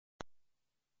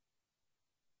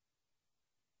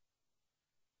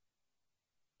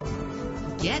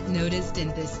Get noticed in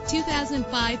this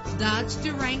 2005 Dodge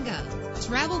Durango.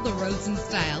 Travel the roads in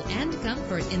style and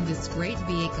comfort in this great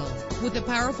vehicle. With a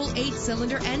powerful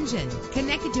 8-cylinder engine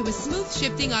connected to a smooth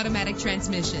shifting automatic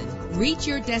transmission. Reach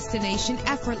your destination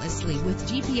effortlessly with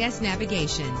GPS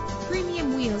navigation.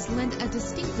 Premium wheels lend a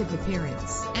distinctive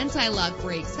appearance. Anti-lock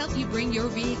brakes help you bring your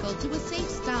vehicle to a safe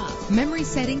stop. Memory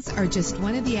settings are just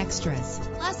one of the extras.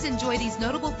 Plus, enjoy these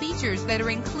notable features that are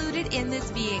included in this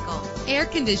vehicle: air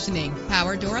conditioning,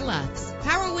 power door locks,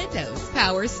 power windows,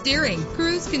 power steering,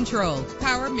 cruise control,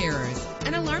 power mirrors,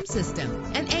 an alarm system,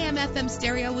 an AM/FM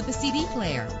stereo with a CD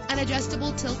player, an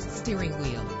adjustable tilt steering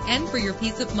wheel. And for your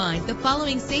peace of mind, the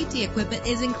following safety equipment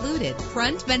is included: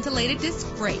 front ventilated disc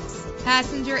brakes,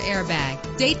 passenger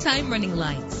airbag, daytime running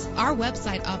lights. Our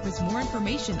website offers more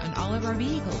information on all of our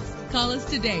vehicles. Call us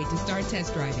today to start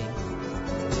test driving.